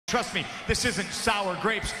Trust me, this isn't sour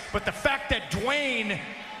grapes, but the fact that Dwayne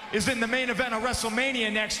is in the main event of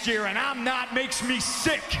WrestleMania next year and I'm not makes me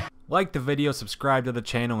sick. Like the video, subscribe to the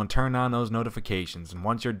channel, and turn on those notifications. And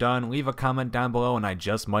once you're done, leave a comment down below and I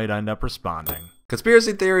just might end up responding.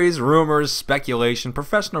 Conspiracy theories, rumors, speculation,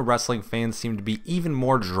 professional wrestling fans seem to be even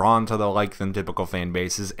more drawn to the like than typical fan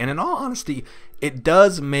bases, and in all honesty, it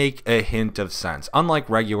does make a hint of sense. Unlike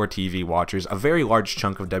regular TV watchers, a very large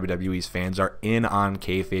chunk of WWE's fans are in on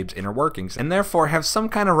kayfabe's inner workings, and therefore have some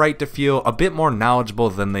kind of right to feel a bit more knowledgeable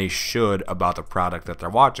than they should about the product that they're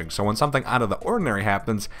watching. So when something out of the ordinary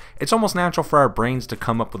happens, it's almost natural for our brains to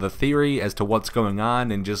come up with a theory as to what's going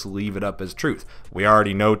on and just leave it up as truth. We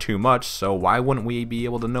already know too much, so why wouldn't we be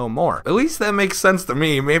able to know more? At least that makes sense to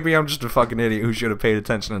me. Maybe I'm just a fucking idiot who should have paid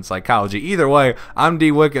attention in psychology. Either way, I'm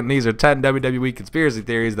D Wicket, and these are 10 WWE conspiracy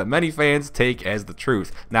theories that many fans take as the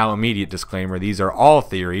truth. Now, immediate disclaimer, these are all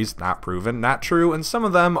theories, not proven, not true, and some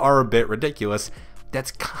of them are a bit ridiculous.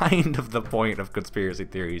 That's kind of the point of conspiracy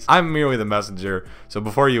theories. I'm merely the messenger, so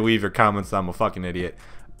before you leave your comments that I'm a fucking idiot,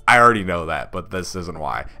 I already know that, but this isn't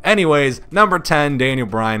why. Anyways, number 10, Daniel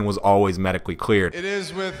Bryan was always medically cleared. It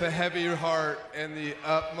is with a heavy heart and the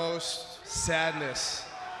utmost sadness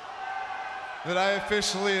that I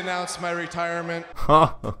officially announced my retirement.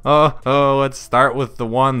 Let's start with the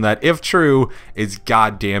one that, if true, is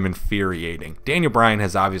goddamn infuriating. Daniel Bryan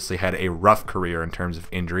has obviously had a rough career in terms of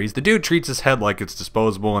injuries. The dude treats his head like it's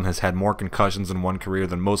disposable and has had more concussions in one career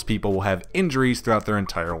than most people will have injuries throughout their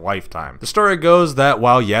entire lifetime. The story goes that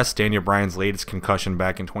while yes, Daniel Bryan's latest concussion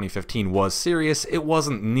back in 2015 was serious, it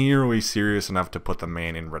wasn't nearly serious enough to put the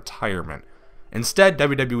man in retirement. Instead,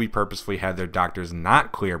 WWE purposefully had their doctors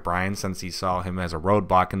not clear Bryan since he saw him as a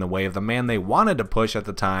roadblock in the way of the man they wanted to push at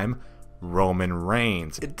the time, Roman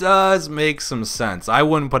Reigns. It does make some sense. I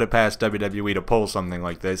wouldn't put it past WWE to pull something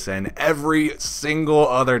like this, and every single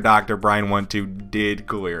other doctor Bryan went to did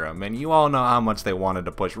clear him. And you all know how much they wanted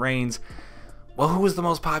to push Reigns. Well, who was the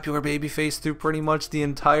most popular babyface through pretty much the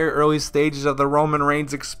entire early stages of the Roman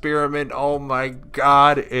Reigns experiment? Oh my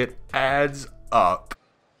god, it adds up.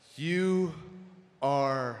 You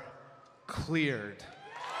are cleared.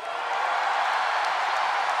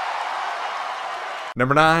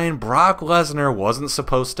 Number 9, Brock Lesnar wasn't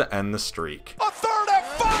supposed to end the streak. A third and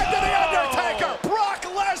 5 to the Undertaker. Brock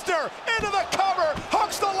Lesnar into the cover,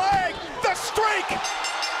 hooks the leg. The streak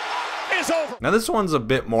is over. Now this one's a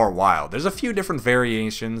bit more wild. There's a few different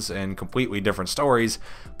variations and completely different stories,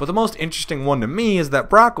 but the most interesting one to me is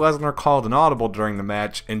that Brock Lesnar called an audible during the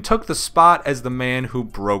match and took the spot as the man who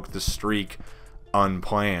broke the streak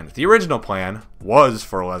unplanned. The original plan was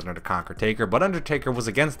for Lesnar to conquer Taker, but Undertaker was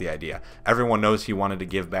against the idea. Everyone knows he wanted to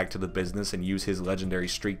give back to the business and use his legendary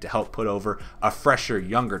streak to help put over a fresher,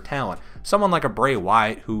 younger talent. Someone like a Bray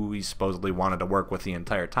Wyatt, who he supposedly wanted to work with the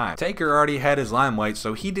entire time. Taker already had his limelight,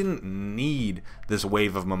 so he didn't need this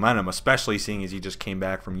wave of momentum, especially seeing as he just came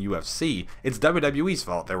back from UFC. It's WWE's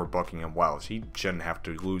fault they were booking him well. He shouldn't have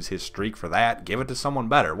to lose his streak for that. Give it to someone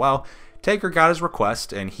better. Well, Taker got his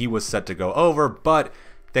request and he was set to go over, but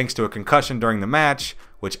thanks to a concussion during the match,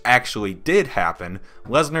 which actually did happen,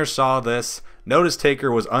 Lesnar saw this, noticed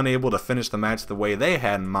Taker was unable to finish the match the way they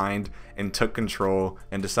had in mind, and took control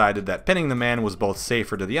and decided that pinning the man was both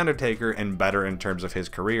safer to The Undertaker and better in terms of his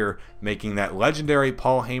career, making that legendary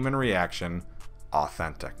Paul Heyman reaction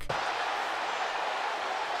authentic.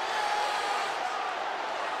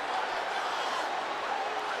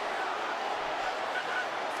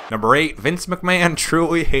 Number 8, Vince McMahon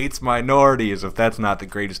truly hates minorities. If that's not the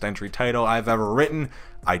greatest entry title I've ever written,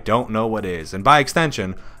 I don't know what is. And by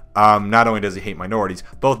extension, not only does he hate minorities,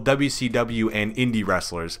 both WCW and indie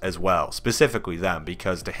wrestlers as well, specifically them,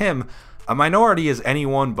 because to him, a minority is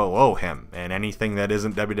anyone below him, and anything that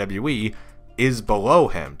isn't WWE is below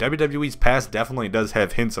him. WWE's past definitely does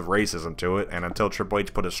have hints of racism to it, and until Triple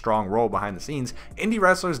H put a strong role behind the scenes, indie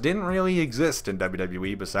wrestlers didn't really exist in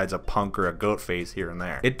WWE besides a punk or a goat face here and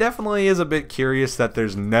there. It definitely is a bit curious that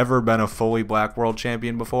there's never been a fully black world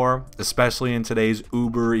champion before, especially in today's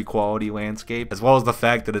uber equality landscape, as well as the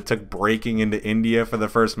fact that it took breaking into India for the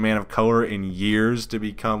first man of color in years to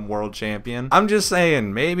become world champion. I'm just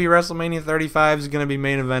saying, maybe WrestleMania 35 is going to be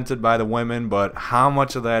main evented by the women, but how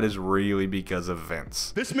much of that is really because of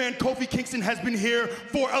Vince? This man, Kofi Kingston, has been here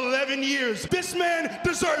for 11 years. This man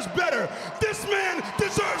deserves better. This man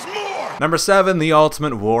deserves more. Number 7, the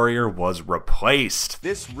Ultimate Warrior was replaced.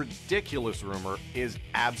 This ridiculous rumor is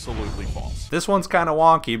absolutely false. This one's kind of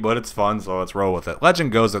wonky, but it's fun, so let's roll with it.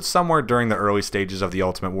 Legend goes that somewhere during the early stages of the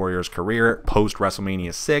Ultimate Warrior's career, post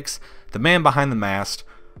WrestleMania 6, the man behind the mask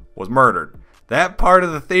was murdered. that part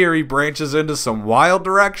of the theory branches into some wild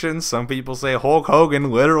directions. Some people say Hulk Hogan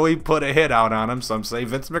literally put a hit out on him. Some say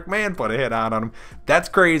Vince McMahon put a hit out on him. That's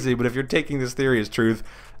crazy, but if you're taking this theory as truth,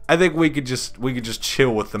 I think we could just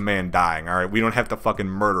chill with the man dying, all right? We don't have to fucking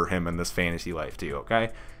murder him in this fantasy life too,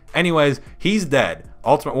 okay? Anyways, he's dead.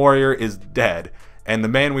 Ultimate Warrior is dead. And the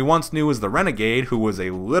man we once knew as the Renegade, who was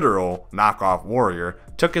a literal knockoff warrior,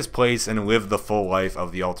 took his place and lived the full life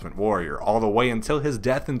of the Ultimate Warrior, all the way until his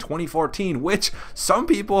death in 2014, which some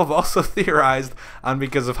people have also theorized on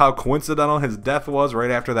because of how coincidental his death was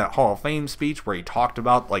right after that Hall of Fame speech where he talked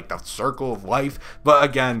about, like, the circle of life. But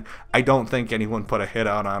again, I don't think anyone put a hit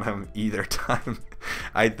out on him either time.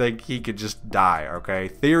 I think he could just die, okay?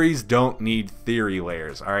 Theories don't need theory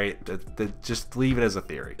layers, all right? Just leave it as a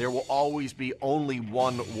theory. There will always be only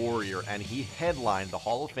one Warrior, and he headlined the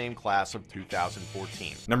Hall of Fame class of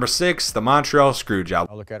 2014. Number 6, the Montreal Screwjob.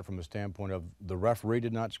 I look at it from the standpoint of the referee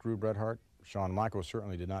did not screw Bret Hart. Shawn Michaels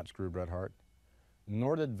certainly did not screw Bret Hart.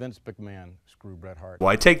 Nor did Vince McMahon screw Bret Hart. Well,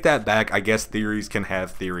 I take that back. I guess theories can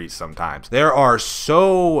have theories sometimes. There are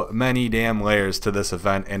so many damn layers to this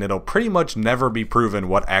event, and it'll pretty much never be proven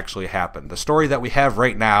what actually happened. The story that we have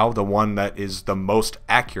right now, the one that is the most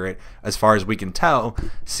accurate as far as we can tell,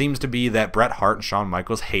 seems to be that Bret Hart and Shawn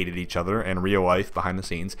Michaels hated each other in real life behind the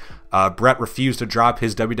scenes. Bret refused to drop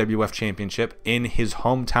his WWF Championship in his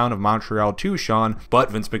hometown of Montreal to Shawn,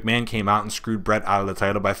 but Vince McMahon came out and screwed Bret out of the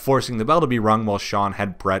title by forcing the bell to be rung while Shawn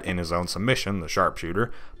had Bret in his own submission, the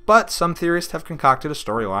sharpshooter. But some theorists have concocted a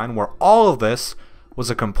storyline where all of this was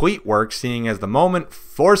a complete work, seeing as the moment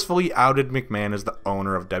forcefully outed McMahon as the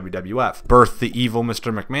owner of WWF, birthed the evil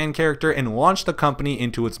Mr. McMahon character, and launched the company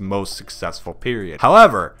into its most successful period.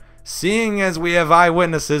 However, seeing as we have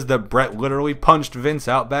eyewitnesses that Bret literally punched Vince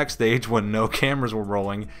out backstage when no cameras were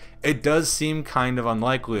rolling, it does seem kind of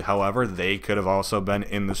unlikely. However, they could have also been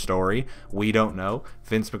in the story. We don't know.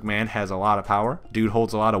 Vince McMahon has a lot of power. Dude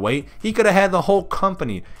holds a lot of weight. He could have had the whole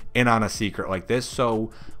company in on a secret like this.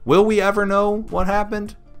 So, will we ever know what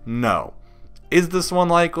happened? No. Is this one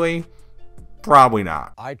likely? Probably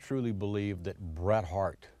not. I truly believe that Bret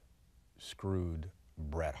Hart screwed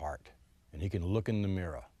Bret Hart. And he can look in the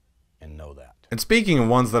mirror and know that. And speaking of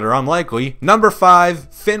ones that are unlikely, number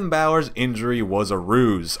 5, Finn Balor's injury was a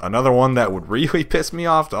ruse. Another one that would really piss me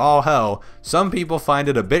off to all hell. Some people find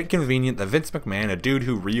it a bit convenient that Vince McMahon, a dude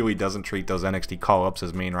who really doesn't treat those NXT call-ups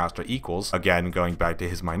as main roster equals, again going back to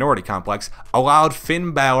his minority complex, allowed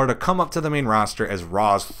Finn Balor to come up to the main roster as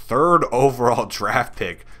Raw's 3rd overall draft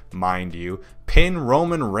pick, mind you, pin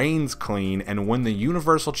Roman Reigns clean, and win the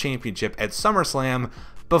Universal Championship at SummerSlam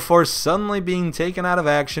before suddenly being taken out of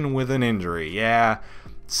action with an injury. Yeah,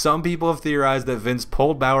 some people have theorized that Vince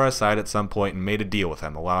pulled Balor aside at some point and made a deal with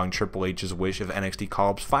him, allowing Triple H's wish of NXT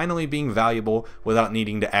call-ups finally being valuable without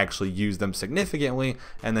needing to actually use them significantly,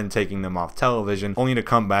 and then taking them off television, only to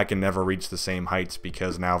come back and never reach the same heights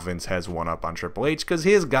because now Vince has one up on Triple H because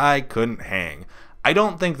his guy couldn't hang. I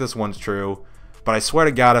don't think this one's true, but I swear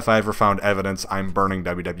to God, if I ever found evidence, I'm burning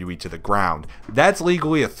WWE to the ground. That's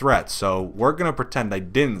legally a threat, so we're gonna pretend I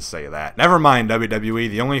didn't say that. Never mind, WWE,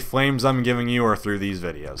 the only flames I'm giving you are through these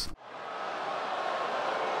videos.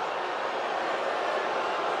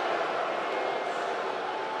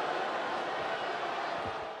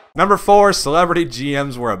 Number 4, celebrity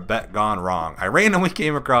GMs were a bet gone wrong. I randomly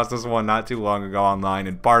came across this one not too long ago online,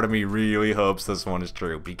 and part of me really hopes this one is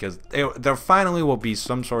true, because there finally will be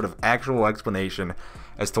some sort of actual explanation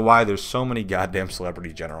as to why there's so many goddamn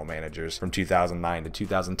celebrity general managers from 2009 to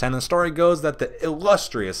 2010. The story goes that the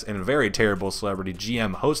illustrious and very terrible celebrity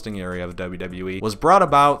GM hosting area of WWE was brought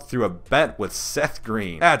about through a bet with Seth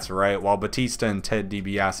Green. That's right, while Batista and Ted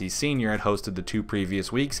DiBiase Sr. had hosted the 2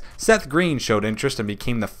 previous weeks, Seth Green showed interest and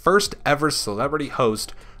became the first ever celebrity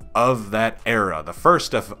host of that era, the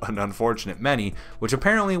first of an unfortunate many, which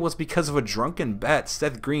apparently was because of a drunken bet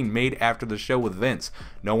Seth Green made after the show with Vince.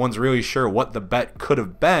 No one's really sure what the bet could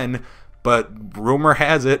have been, but rumor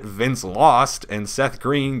has it Vince lost and Seth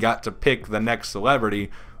Green got to pick the next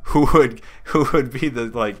celebrity who would be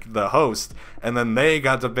the host, and then they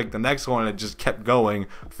got to pick the next one, and it just kept going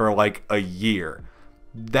for like a year.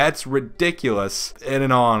 That's ridiculous, and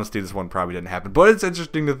in all honesty, this one probably didn't happen, but it's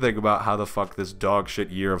interesting to think about how the fuck this dog shit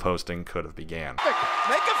year of hosting could have began. Make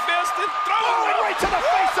a fist and throw it right to the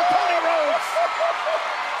face of Cody Rhodes.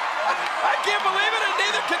 I can't believe it, and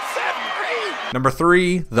neither can Seth Green. Number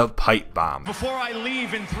 3, the pipe bomb. Before I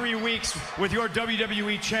leave in 3 weeks with your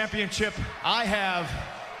WWE Championship, I have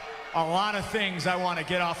a lot of things I want to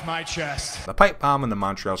get off my chest. The pipe bomb and the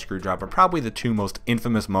Montreal Screwjob are probably the two most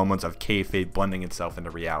infamous moments of kayfabe blending itself into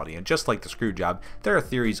reality, and just like the Screwjob, there are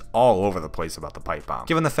theories all over the place about the pipe bomb.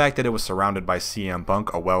 Given the fact that it was surrounded by CM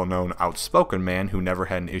Punk, a well-known, outspoken man who never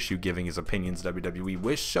had an issue giving his opinions, WWE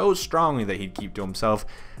wished so strongly that he'd keep to himself,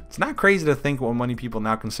 it's not crazy to think what many people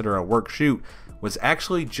now consider a work shoot was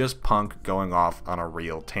actually just Punk going off on a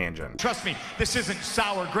real tangent. Trust me, this isn't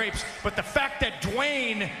sour grapes, but the fact that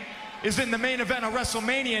Dwayne is in the main event of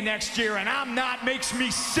WrestleMania next year and I'm not makes me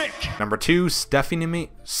sick. Number 2,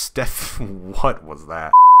 what was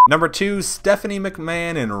that? Number 2, Stephanie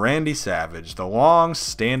McMahon and Randy Savage. The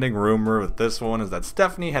long-standing rumor with this one is that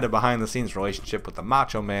Stephanie had a behind-the-scenes relationship with the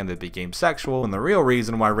Macho Man that became sexual, and the real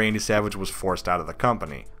reason why Randy Savage was forced out of the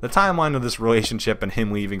company. The timeline of this relationship and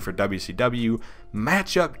him leaving for WCW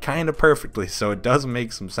match up kinda perfectly, so it does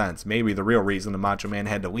make some sense. Maybe the real reason the Macho Man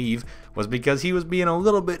had to leave was because he was being a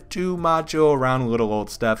little bit too macho around little old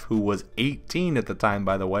Steph, who was 18 at the time,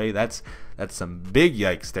 by the way. That's some big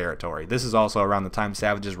yikes territory. This is also around the time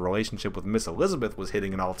Savage's relationship with Miss Elizabeth was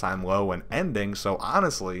hitting an all-time low and ending, so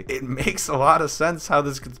honestly, it makes a lot of sense how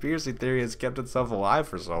this conspiracy theory has kept itself alive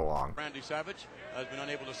for so long. Randy Savage has been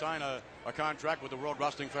unable to sign a contract with the World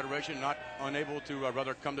Wrestling Federation, not unable to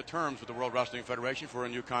rather come to terms with the World Wrestling Federation for a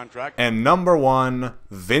new contract. And number 1,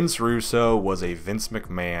 Vince Russo was a Vince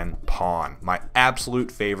McMahon pawn. My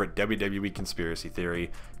absolute favorite WWE conspiracy theory.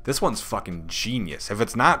 This one's fucking genius. If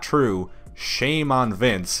it's not true, shame on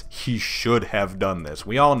Vince. He should have done this.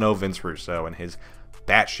 We all know Vince Russo and his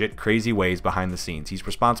batshit crazy ways behind the scenes. He's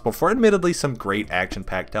responsible for admittedly some great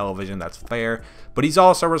action-packed television, that's fair, but he's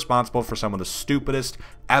also responsible for some of the stupidest,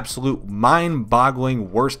 absolute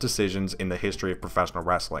mind-boggling worst decisions in the history of professional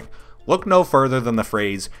wrestling. Look no further than the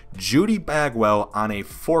phrase Judy Bagwell on a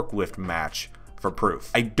forklift match for proof.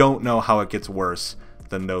 I don't know how it gets worse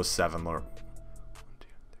than those 7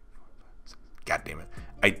 God damn it.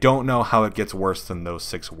 I don't know how it gets worse than those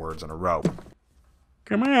 6 words in a row.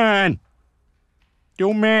 Come on.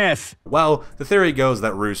 Do math. Well, the theory goes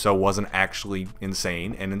that Russo wasn't actually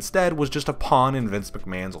insane and instead was just a pawn in Vince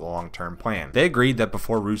McMahon's long-term plan. They agreed that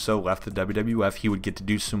before Russo left the WWF, he would get to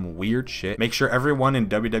do some weird shit, make sure everyone in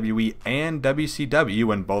WWE and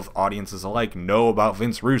WCW and both audiences alike know about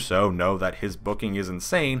Vince Russo, know that his booking is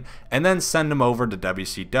insane, and then send him over to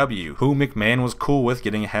WCW, who McMahon was cool with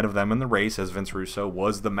getting ahead of them in the race as Vince Russo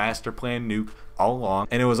was the master plan nuke all along,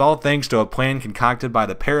 and it was all thanks to a plan concocted by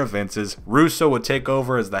the pair of Vinces. Russo would take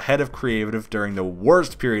over as the head of creative during the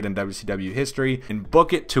worst period in WCW history and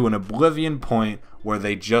book it to an oblivion point where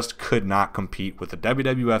they just could not compete with the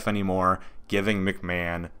WWF anymore, giving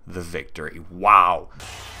McMahon the victory. Wow.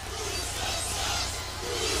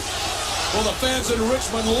 Well, the fans in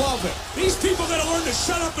Richmond love it. These people gotta learn to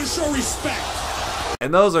shut up and show respect.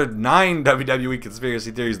 And those are 9 WWE conspiracy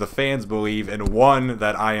theories the fans believe, and 1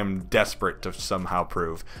 that I am desperate to somehow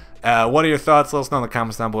prove. What are your thoughts? Let us know in the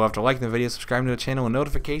comments down below. After liking the video, subscribing to the channel, and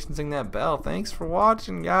notifications, ring that bell. Thanks for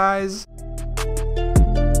watching, guys.